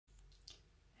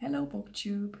Hello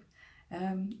BookTube.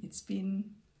 It's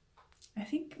been, I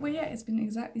think, well yeah, it's been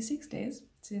exactly 6 days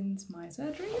since my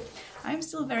surgery. I'm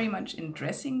still very much in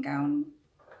dressing gown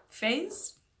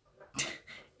phase.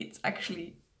 It's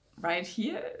actually right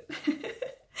here.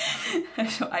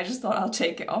 So I just thought I'll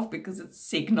take it off because it's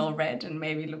signal red and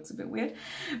maybe looks a bit weird.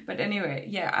 But anyway,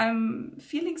 yeah, I'm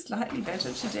feeling slightly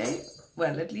better today.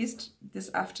 Well, at least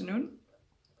this afternoon.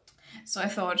 So I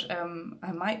thought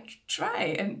I might try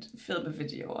and film a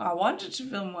video. I wanted to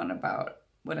film one about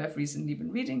what I've recently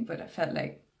been reading, but I felt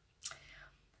like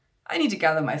I need to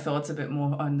gather my thoughts a bit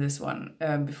more on this one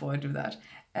before I do that.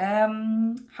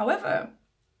 However,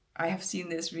 I have seen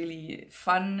this really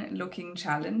fun looking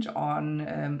challenge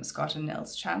on Scott and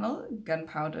Nell's channel,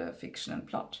 Gunpowder Fiction and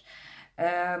Plot,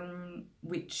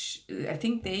 which I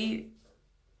think they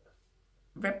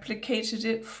replicated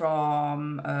it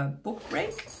from Book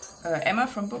Break, Emma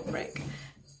from Book Break,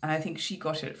 and I think she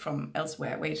got it from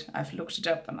elsewhere. Wait, I've looked it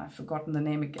up and I've forgotten the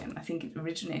name again. I think it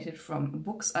originated from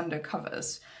Books Under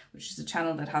Covers, which is a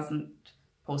channel that hasn't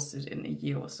posted in a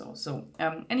year or so. So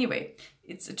anyway,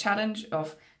 it's a challenge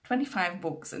of 25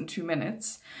 books in 2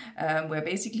 minutes, where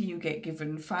basically you get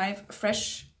given 5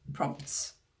 fresh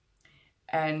prompts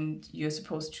and you're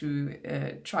supposed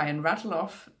to try and rattle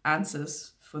off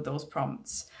answers for those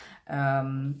prompts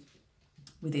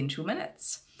within 2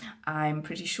 minutes. I'm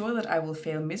pretty sure that I will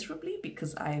fail miserably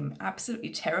because I'm absolutely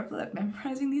terrible at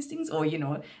memorizing these things, or, you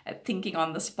know, at thinking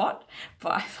on the spot,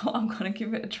 but I thought I'm gonna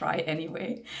give it a try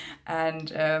anyway.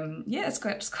 And yeah,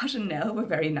 Scott and Nell were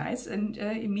very nice and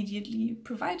immediately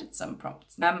provided some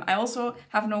prompts. I also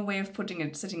have no way of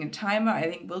setting a timer. I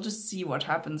think we'll just see what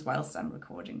happens whilst I'm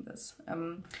recording this.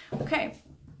 Okay,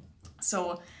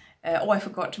 so oh, I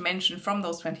forgot to mention, from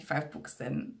those 25 books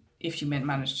then, if you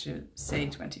manage to say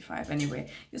 25 anyway,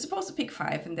 you're supposed to pick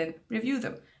 5 and then review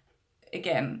them.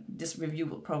 Again, this review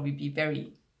will probably be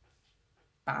very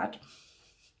bad,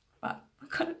 but we're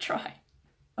gonna try.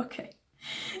 Okay,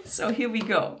 so here we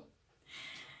go.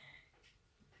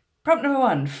 Prompt number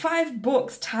 1, 5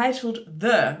 books titled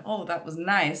The, oh that was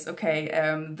nice, okay,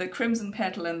 The Crimson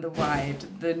Petal and the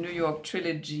White, the New York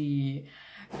Trilogy,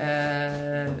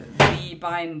 The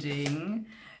Binding,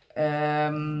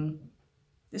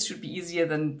 this should be easier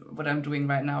than what I'm doing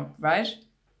right now, right?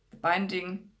 The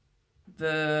Binding,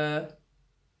 the...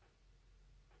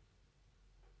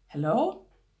 Hello?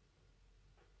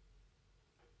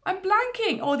 I'm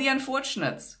blanking! Oh, The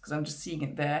Unfortunates, because I'm just seeing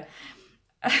it there.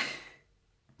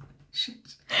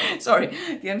 Shit. Sorry,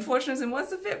 The Unfortunates, and what's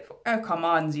the fifth? Oh, come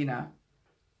on, Zina.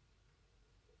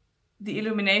 The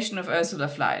Illumination of Ursula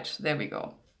Flight. There we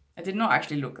go. I did not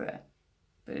actually look there.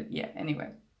 But yeah,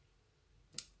 anyway.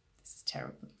 This is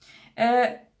terrible.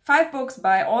 5 books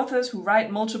by authors who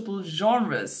write multiple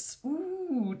genres.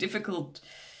 Ooh, difficult.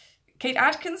 Kate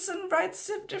Atkinson writes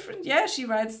different. Yeah, she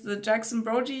writes the Jackson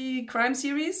Brody crime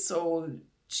series. So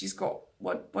she's got,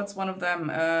 what's one of them?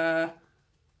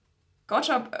 Got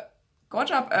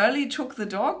up early, took the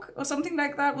dog, or something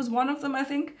like that was one of them, I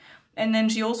think. And then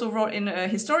she also wrote in a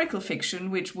historical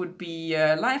fiction, which would be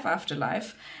Life After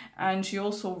Life. And she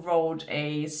also wrote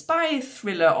a spy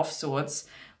thriller of sorts,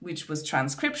 which was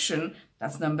Transcription.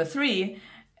 That's number 3.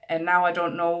 And now I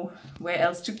don't know where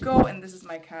else to go. And this is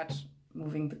my cat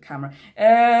moving the camera.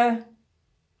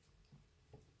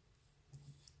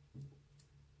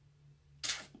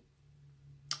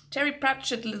 Terry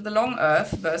Pratchett, The Long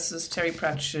Earth versus Terry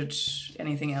Pratchett,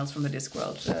 anything else from the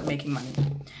Discworld, Making Money.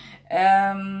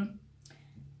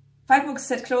 5 books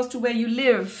set close to where you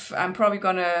live. I'm probably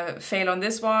gonna fail on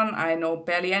this one. I know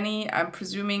barely any. I'm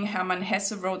presuming Hermann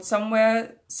Hesse wrote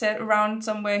somewhere, set around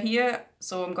somewhere here.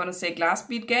 So I'm gonna say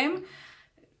Glassbead Game,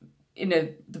 in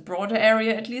the broader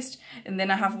area at least. And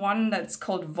then I have one that's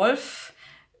called Wolf,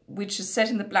 which is set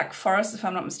in the Black Forest, if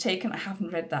I'm not mistaken. I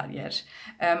haven't read that yet.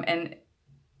 And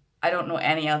I don't know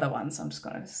any other ones, so I'm just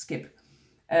gonna skip.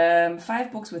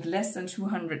 5 books with less than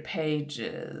 200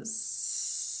 pages.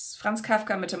 Franz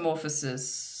Kafka,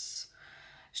 Metamorphosis,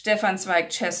 Stefan Zweig,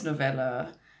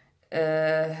 Schachnovelle,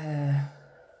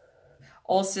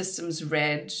 All Systems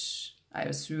Red, I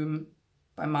assume,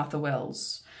 by Martha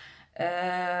Wells,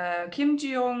 Kim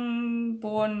Jiyoung,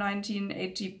 born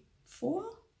 1984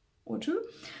 or 2,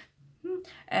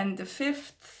 and the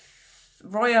 5th,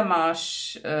 Roya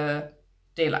Marsh,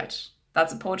 Daylight.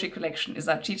 That's a poetry collection. Is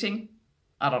that cheating?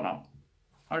 I don't know.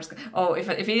 I'm just gonna, oh, if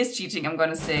it is cheating, I'm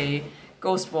gonna say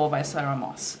Ghostwall by Sarah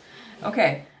Moss.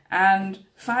 Okay, and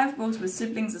 5 books with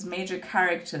siblings as major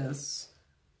characters.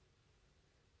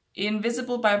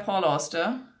 Invisible by Paul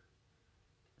Auster.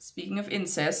 Speaking of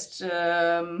incest,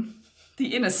 The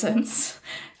Innocents.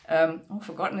 Oh,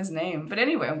 forgotten his name. But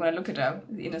anyway, I'm going to look it up.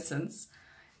 The Innocents.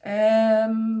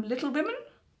 Little Women.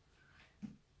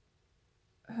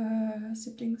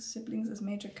 Siblings as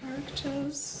major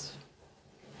characters.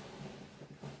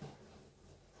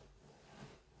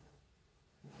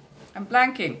 I'm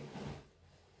blanking.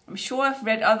 I'm sure I've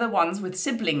read other ones with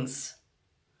siblings.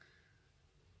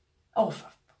 Oh,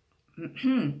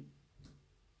 can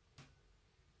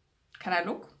I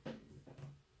look?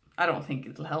 I don't think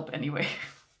it'll help anyway.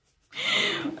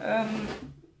 Have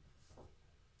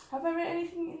I read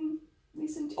anything in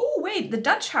recent? Oh wait, The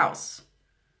Dutch House.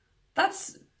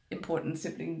 That's important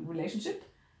sibling relationship.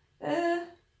 I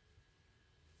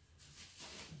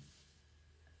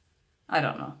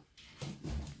don't know.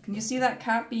 Can you see that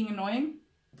cat being annoying?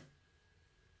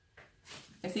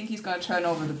 I think he's going to turn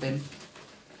over the bin.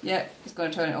 Yeah, he's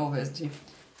going to turn it over, isn't he?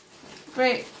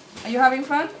 Great. Are you having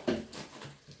fun?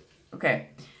 Okay.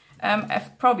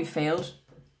 I've probably failed.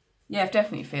 Yeah, I've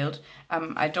definitely failed.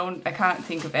 I can't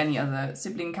think of any other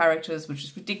sibling characters, which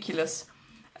is ridiculous.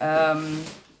 And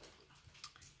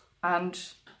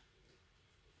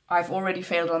I've already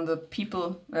failed on the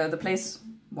place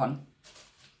one.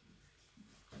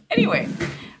 Anyway, I'm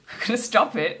going to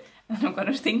stop it and I'm going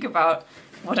to think about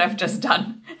what I've just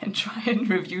done and try and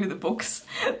review the books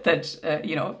that,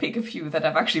 you know, pick a few that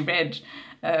I've actually read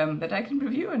that I can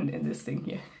review in this thing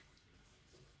here.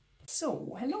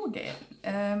 So, hello again.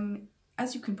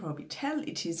 As you can probably tell,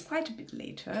 it is quite a bit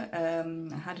later. I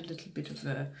had a little bit of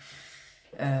a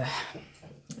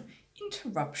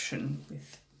interruption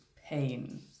with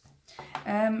pain.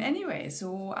 Anyway,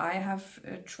 so I have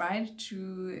tried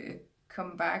to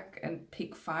come back and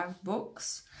pick 5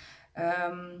 books.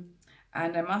 And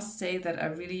I must say that I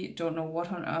really don't know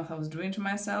what on earth I was doing to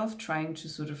myself, trying to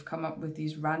sort of come up with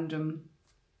these random,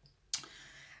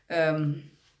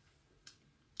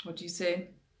 what do you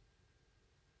say,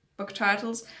 book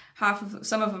titles.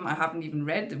 Some of them I haven't even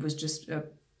read. It was just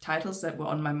titles that were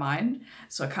on my mind,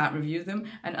 so I can't review them.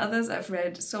 And others I've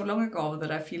read so long ago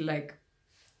that I feel like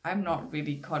I'm not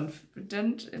really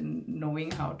confident in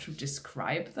knowing how to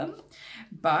describe them.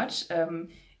 But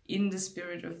in the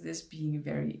spirit of this being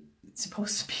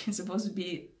supposed to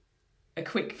be a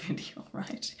quick video,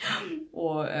 right?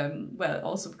 Or well,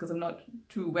 also because I'm not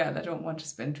too well, I don't want to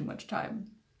spend too much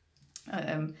time.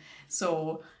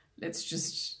 So let's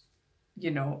just,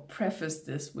 you know, preface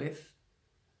this with,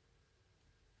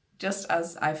 just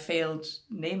as I failed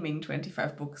naming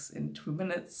 25 books in 2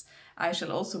 minutes, I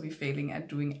shall also be failing at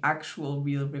doing actual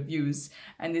real reviews.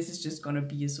 And this is just going to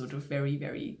be a sort of very,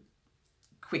 very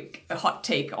quick, a hot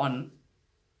take on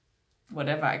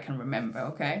whatever I can remember,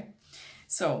 okay?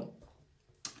 So,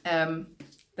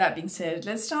 that being said,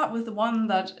 let's start with the one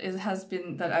that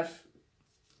I've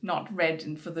not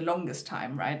read for the longest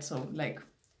time, right? So, like,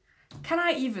 can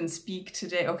I even speak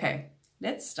today? Okay,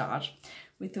 let's start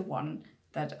with the one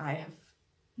that I have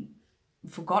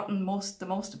forgotten the most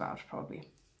about,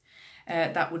 probably.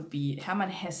 That would be Hermann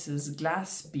Hesse's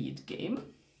Glasperlenspiel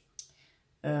game.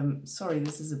 Sorry,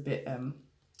 this is a bit,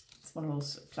 it's one of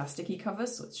those plasticky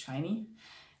covers, so it's shiny.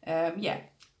 Yeah,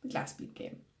 the Glasperlenspiel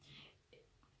game.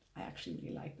 I actually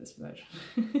really like this version.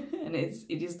 And it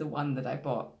is the one that I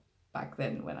bought back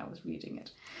then when I was reading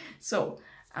it. So,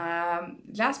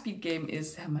 Glasperlenspiel game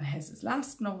is Hermann Hesse's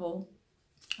last novel,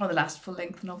 or the last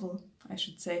full-length novel, I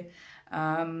should say.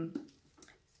 And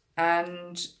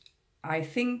I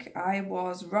think I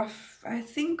was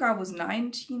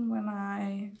 19 when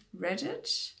I read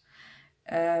it.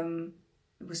 It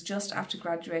was just after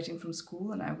graduating from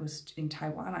school and I was in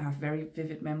Taiwan. I have very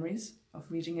vivid memories of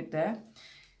reading it there,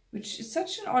 which is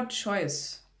such an odd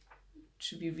choice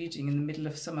to be reading in the middle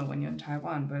of summer when you're in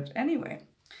Taiwan. But anyway,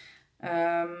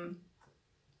 I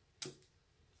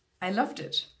loved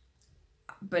it.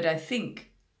 But I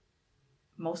think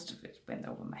most of it went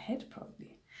over my head,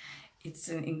 probably. It's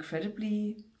an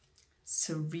incredibly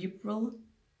cerebral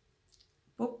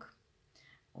book,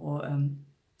 or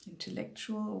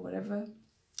intellectual, or whatever,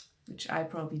 which I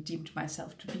probably deemed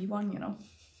myself to be one, you know,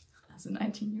 as a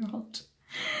 19-year-old.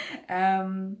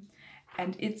 And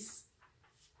it's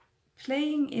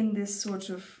playing in this sort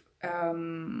of,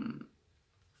 can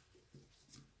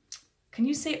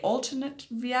you say alternate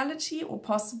reality, or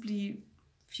possibly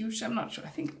future? I'm not sure. I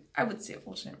think I would say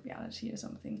alternate reality or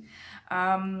something,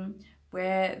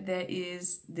 where there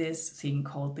is this thing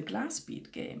called the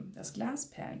Glasperlenspiel game, das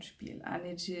Glasperlenspiel, and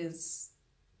it is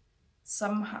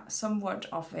somewhat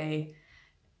of a,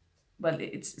 well,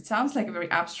 it sounds like a very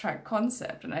abstract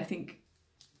concept, and I think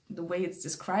the way it's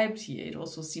described here, it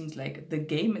also seems like the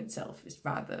game itself is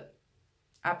rather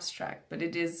abstract, but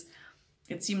it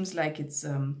seems like it's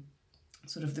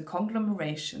sort of the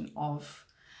conglomeration of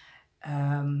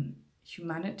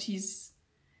humanity's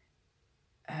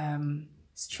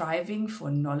striving for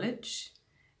knowledge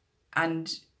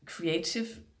and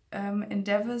creative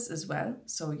endeavors as well.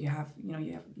 So you have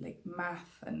like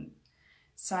math and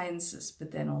sciences,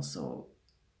 but then also,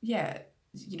 yeah,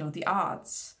 the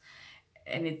arts.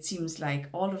 And it seems like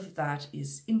all of that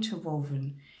is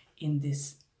interwoven in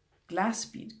this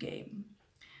Glasperlenspiel game,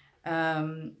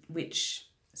 which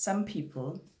some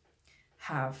people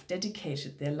have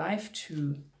dedicated their life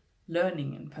to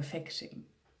learning and perfecting.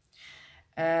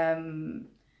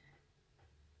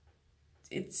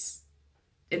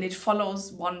 It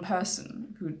follows one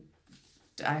person who,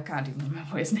 I can't even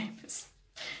remember what his name is.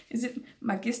 Is it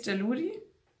Magister Ludi?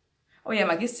 Oh yeah,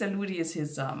 Magister Ludi is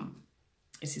his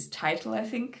title, I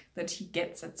think, that he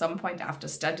gets at some point after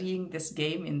studying this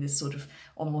game in this sort of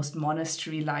almost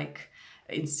monastery-like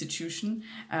institution.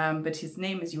 But his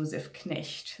name is Josef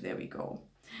Knecht. There we go.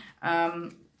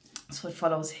 So it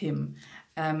follows him.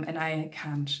 And I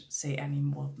can't say any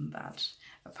more than that,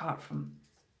 apart from,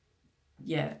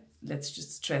 yeah, let's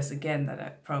just stress again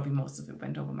that probably most of it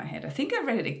went over my head. I think I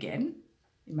read it again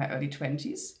in my early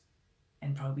 20s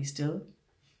and probably still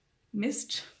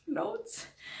missed loads.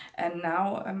 And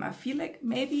now I feel like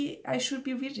maybe I should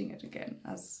be reading it again,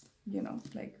 as,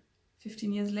 like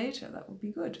 15 years later. That would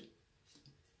be good.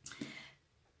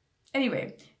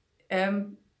 Anyway,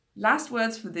 last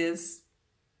words for this.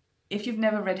 If you've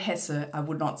never read Hesse, I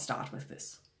would not start with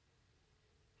this.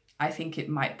 I think it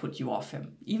might put you off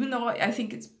him, even though I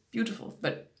think it's beautiful,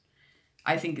 but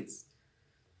I think it's,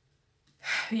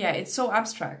 yeah, it's so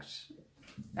abstract.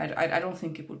 I don't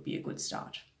think it would be a good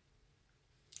start.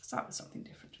 Start with something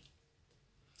different.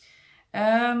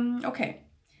 Okay,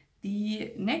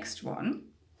 the next one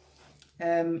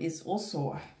is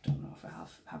also, I don't know if I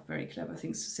have very clever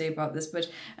things to say about this, but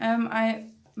I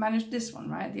managed this one,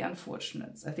 right? The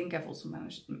Unfortunates. I think I've also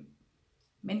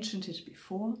mentioned it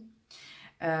before.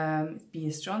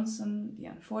 B.S. Johnson, The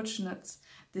Unfortunates.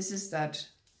 This is that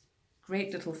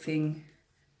great little thing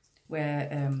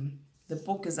where the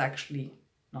book is actually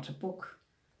not a book,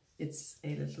 it's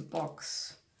a little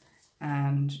box,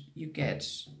 and you get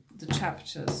the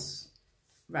chapters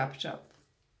wrapped up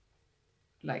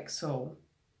like so.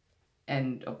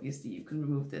 And obviously you can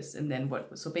remove this, and then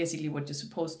so basically what you're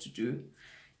supposed to do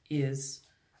is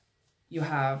you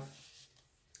have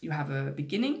a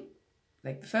beginning,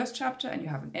 like the first chapter, and you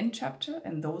have an end chapter,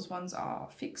 and those ones are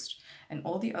fixed, and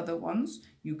all the other ones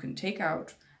you can take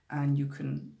out and you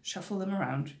can shuffle them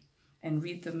around and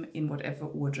read them in whatever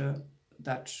order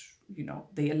that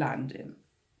they land in.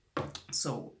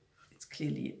 So it's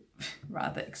clearly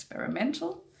rather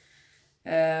experimental.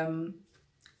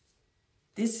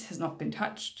 This has not been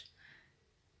touched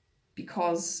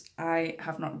because I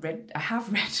have read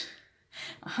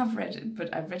it,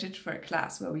 but I've read it for a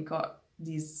class where we got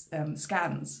these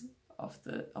scans of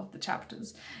the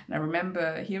chapters, and I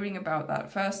remember hearing about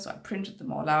that first, so I printed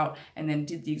them all out and then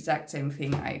did the exact same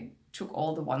thing. I took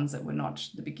all the ones that were not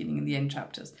the beginning and the end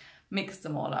chapters, mixed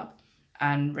them all up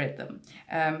and read them,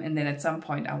 and then at some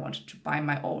point I wanted to buy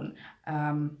my own.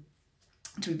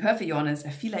 To be perfectly honest, I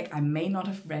feel like I may not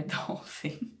have read the whole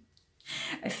thing.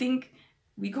 I think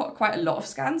we got quite a lot of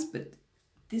scans, but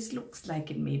this looks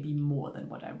like it may be more than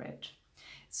what I read.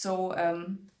 So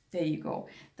there you go.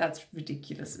 That's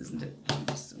ridiculous, isn't it?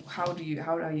 So how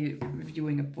are you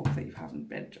reviewing a book that you haven't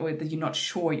read, or that you're not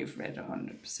sure you've read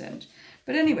 100%?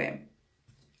 But anyway,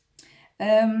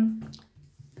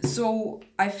 so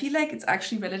I feel like it's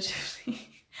actually relatively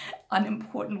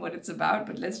unimportant what it's about,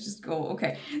 but let's just go.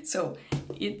 Okay, so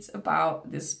it's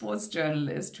about this sports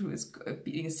journalist who is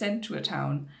being sent to a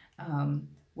town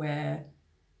where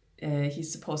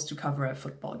he's supposed to cover a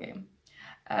football game.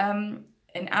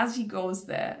 And as he goes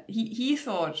there, he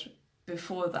thought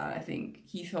before that, I think,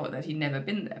 he thought that he'd never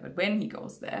been there. But when he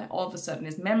goes there, all of a sudden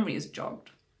his memory is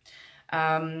jogged.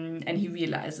 And he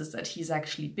realizes that he's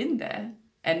actually been there,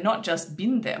 and not just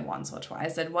been there once or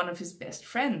twice, that one of his best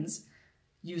friends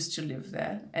used to live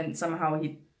there. And somehow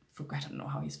I don't know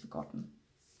how he's forgotten.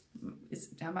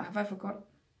 Have I forgotten?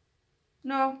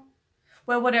 No.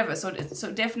 Well, whatever. So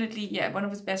definitely, yeah, one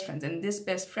of his best friends. And this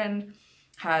best friend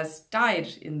has died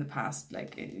in the past,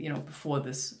 like, before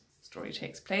this story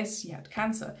takes place. He had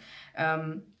cancer.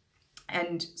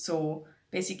 And so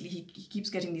basically he keeps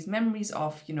getting these memories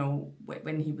of,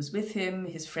 when he was with him.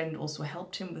 His friend also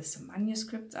helped him with some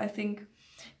manuscripts, I think,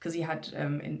 because he had,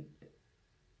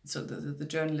 so the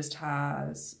journalist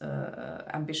has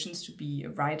ambitions to be a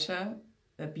writer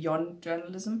beyond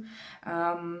journalism.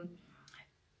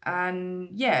 And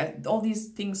yeah, all these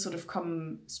things sort of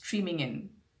come streaming in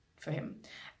for him.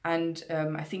 And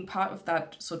I think part of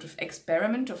that sort of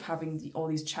experiment of having all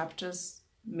these chapters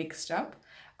mixed up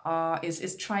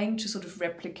is trying to sort of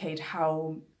replicate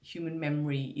how human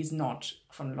memory is not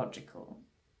chronological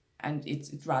and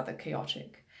it's rather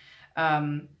chaotic.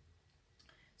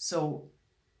 So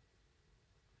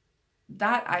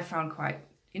that I found quite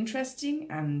interesting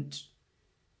and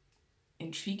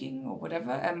intriguing or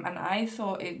whatever, and I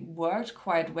thought it worked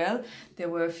quite well. There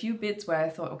were a few bits where I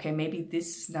thought, okay, maybe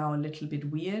this is now a little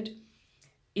bit weird.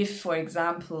 If, for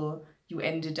example, you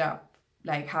ended up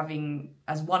like having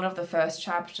as one of the first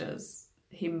chapters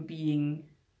him being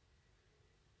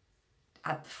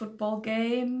at the football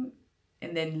game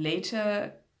and then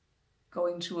later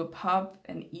going to a pub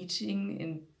and eating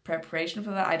in preparation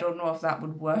for that, I don't know if that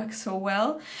would work so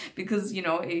well, because, you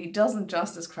know, he doesn't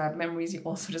just describe memories, he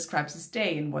also describes his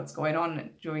day and what's going on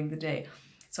during the day.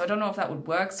 So I don't know if that would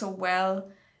work so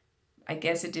well. I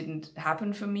guess it didn't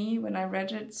happen for me when I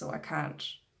read it, so I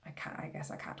guess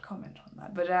I can't comment on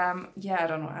that. But yeah, I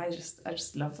don't know. I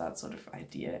just love that sort of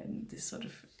idea and this sort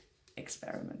of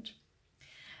experiment.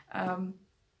 There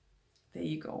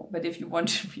you go. But if you want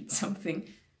to read something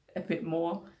a bit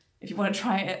more, if you want to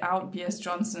try it out, B.S.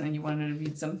 Johnson, and you want to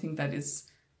read something that is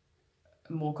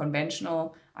more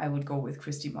conventional, I would go with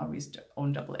Christy Murray's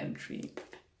own double entry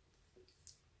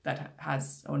that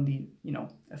has only, you know,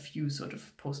 a few sort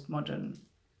of postmodern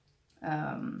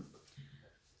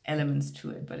elements to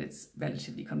it, but it's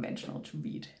relatively conventional to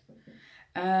read.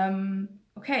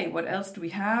 Okay, what else do we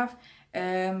have?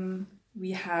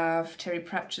 We have Terry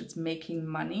Pratchett's Making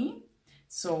Money.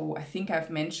 So I think I've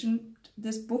mentioned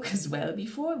this book as well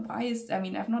before. I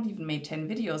mean, I've not even made 10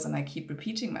 videos and I keep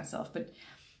repeating myself, but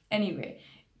anyway,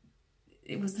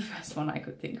 it was the first one I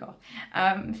could think of.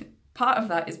 Part of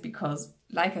that is because,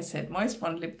 like I said, Moist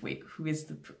von Lipwig, who is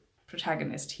the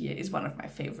protagonist here, is one of my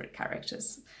favorite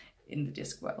characters in the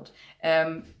Discworld.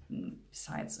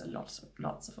 Besides lots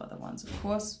of other ones, of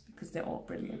course, because they're all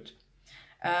brilliant.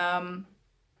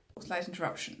 Slight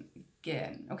interruption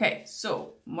again. Okay,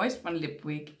 so Moist von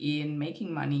Lipwig in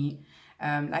Making Money.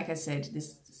 Like I said, this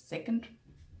is the second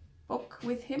book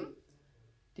with him.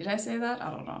 Did I say that? I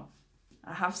don't know.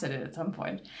 I have said it at some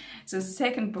point. So it's the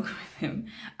second book with him.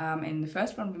 In the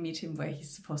first one, we meet him where he's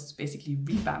supposed to basically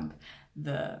revamp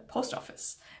the post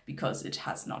office because it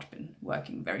has not been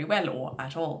working very well or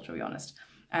at all, to be honest.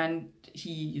 And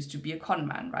he used to be a con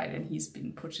man, right? And he's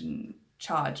been put in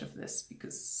charge of this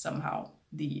because somehow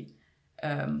the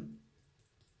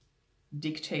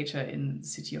dictator in the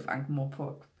city of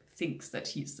Ankh-Morpork thinks that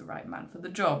he's the right man for the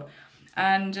job.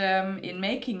 And in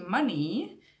Making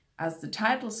Money, as the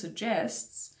title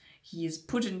suggests, he is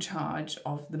put in charge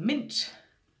of the mint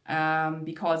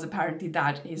because apparently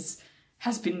that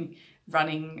has been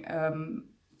running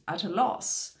at a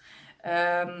loss.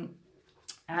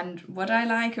 And what I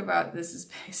like about this is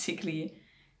basically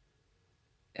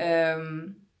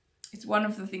it's one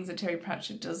of the things that Terry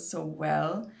Pratchett does so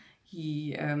well.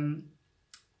 He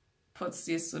puts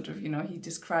this sort of, you know, he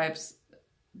describes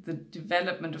the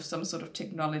development of some sort of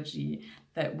technology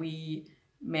that we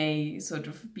may sort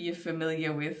of be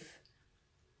familiar with,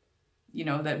 you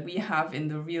know, that we have in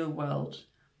the real world.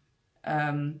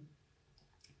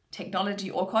 Technology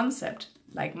or concept,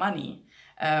 like money.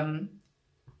 And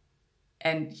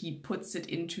he puts it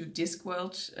into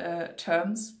Discworld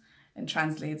terms and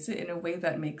translates it in a way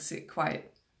that makes it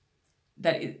quite,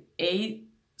 that it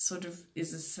sort of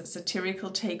is a satirical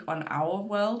take on our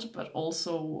world, but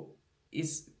also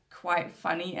is quite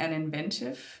funny and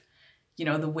inventive, you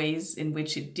know, the ways in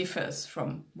which it differs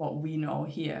from what we know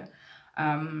here.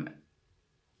 And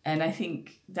I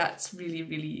think that's really,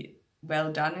 really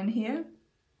well done in here.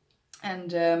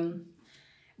 And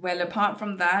well, apart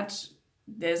from that,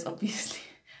 there's obviously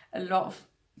a lot of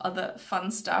other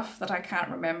fun stuff that I can't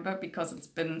remember because it's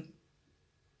been,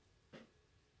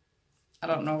 I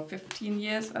don't know, 15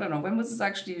 years? I don't know. When was this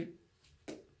actually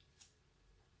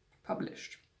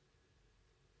published?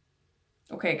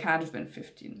 Okay, it can't have been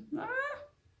 15.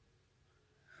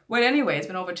 Well, anyway, it's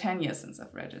been over 10 years since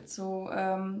I've read it. So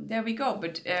there we go.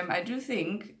 But I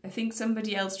think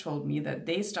somebody else told me that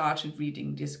they started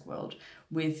reading Discworld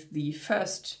with the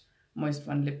first Moist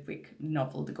von Lipwig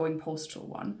novel, the Going Postal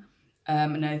one.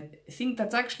 And I think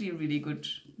that's actually a really good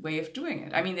way of doing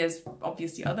it. I mean, there's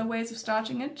obviously other ways of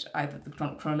starting it, either the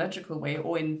chronological way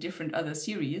or in different other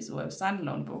series or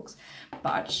standalone books.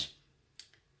 But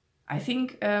I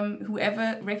think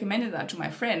whoever recommended that to my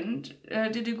friend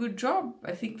did a good job.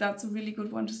 I think that's a really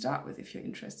good one to start with if you're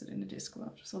interested in the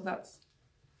Discworld. So that's...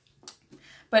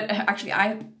 But actually,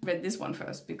 I read this one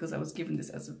first because I was given this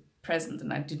as a present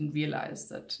and I didn't realize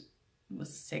that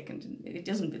was second. It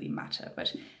doesn't really matter,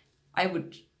 but I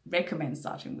would recommend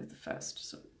starting with the first.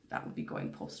 So that would be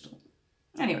going postal.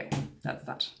 Anyway, that's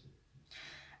that.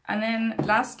 And then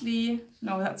lastly,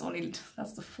 no, that's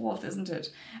the fourth, isn't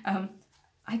it?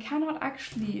 I cannot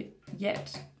actually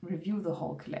yet review the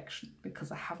whole collection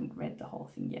because I haven't read the whole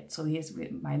thing yet. So here's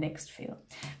my next fail.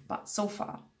 But so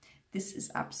far, this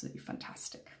is absolutely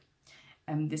fantastic.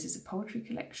 This is a poetry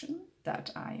collection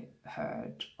that I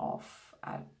heard of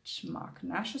at Mark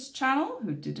Nash's channel,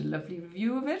 who did a lovely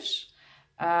review of it.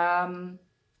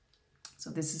 So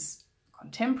this is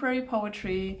contemporary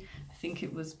poetry. I think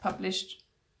it was published,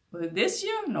 was it this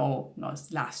year? No,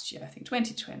 it's last year, I think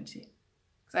 2020.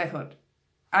 Because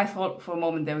I thought for a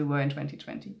moment there we were in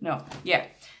 2020. No, yeah.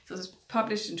 So it was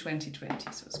published in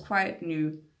 2020, so it's quite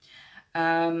new.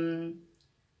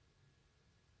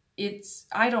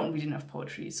 I don't read enough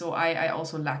poetry, so I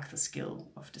also lack the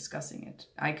skill of discussing it.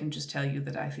 I can just tell you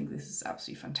that I think this is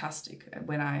absolutely fantastic.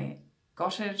 When I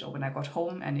got it, or when I got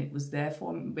home and it was there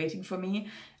waiting for me,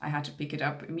 I had to pick it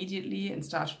up immediately and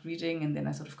started reading, and then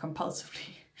I sort of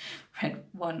compulsively read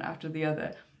one after the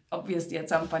other. Obviously, at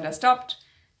some point I stopped.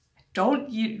 I don't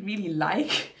really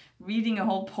like reading a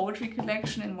whole poetry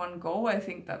collection in one go. I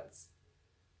think that's,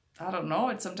 I don't know,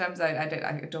 it's sometimes I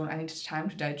need time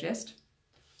to digest.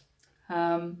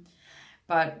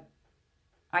 But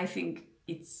I think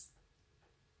it's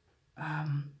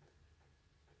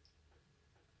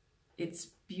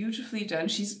beautifully done.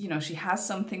 She has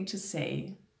something to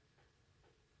say,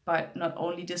 but not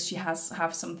only does she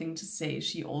have something to say,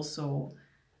 she also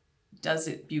does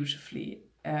it beautifully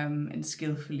and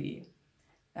skillfully.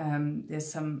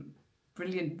 There's some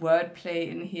brilliant wordplay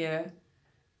in here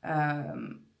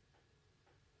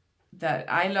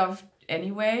that I love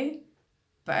anyway.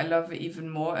 But I love it even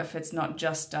more if it's not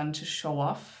just done to show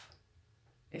off,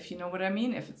 if you know what I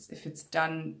mean. If it's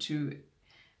done to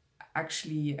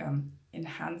actually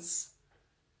enhance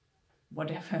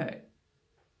whatever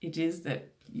it is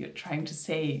that you're trying to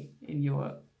say in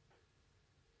your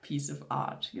piece of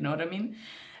art, you know what I mean?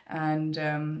 And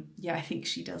yeah, I think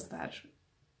she does that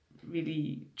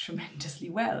really tremendously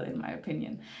well, in my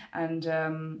opinion. And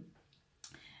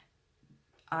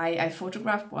I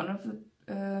photographed one of the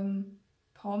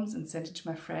poems and sent it to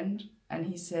my friend, and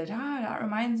he said, that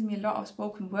reminds me a lot of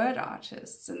spoken word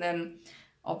artists. And then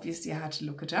obviously I had to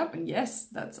look it up, and yes,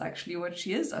 that's actually what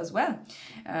she is as well.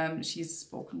 She's a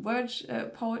spoken word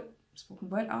poet, spoken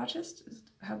word artist.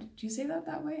 How did you say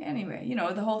that way? Anyway, you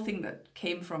know, the whole thing that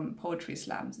came from poetry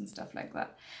slams and stuff like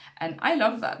that. And I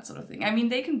love that sort of thing. I mean,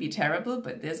 they can be terrible,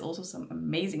 but there's also some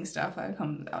amazing stuff that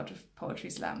comes out of poetry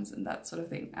slams and that sort of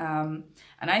thing. And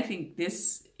I think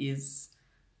this is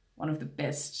one of the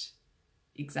best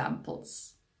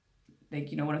examples,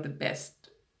 like, you know, one of the best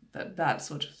that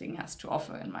sort of thing has to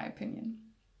offer, in my opinion.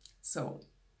 So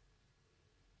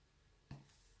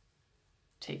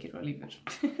take it or leave it.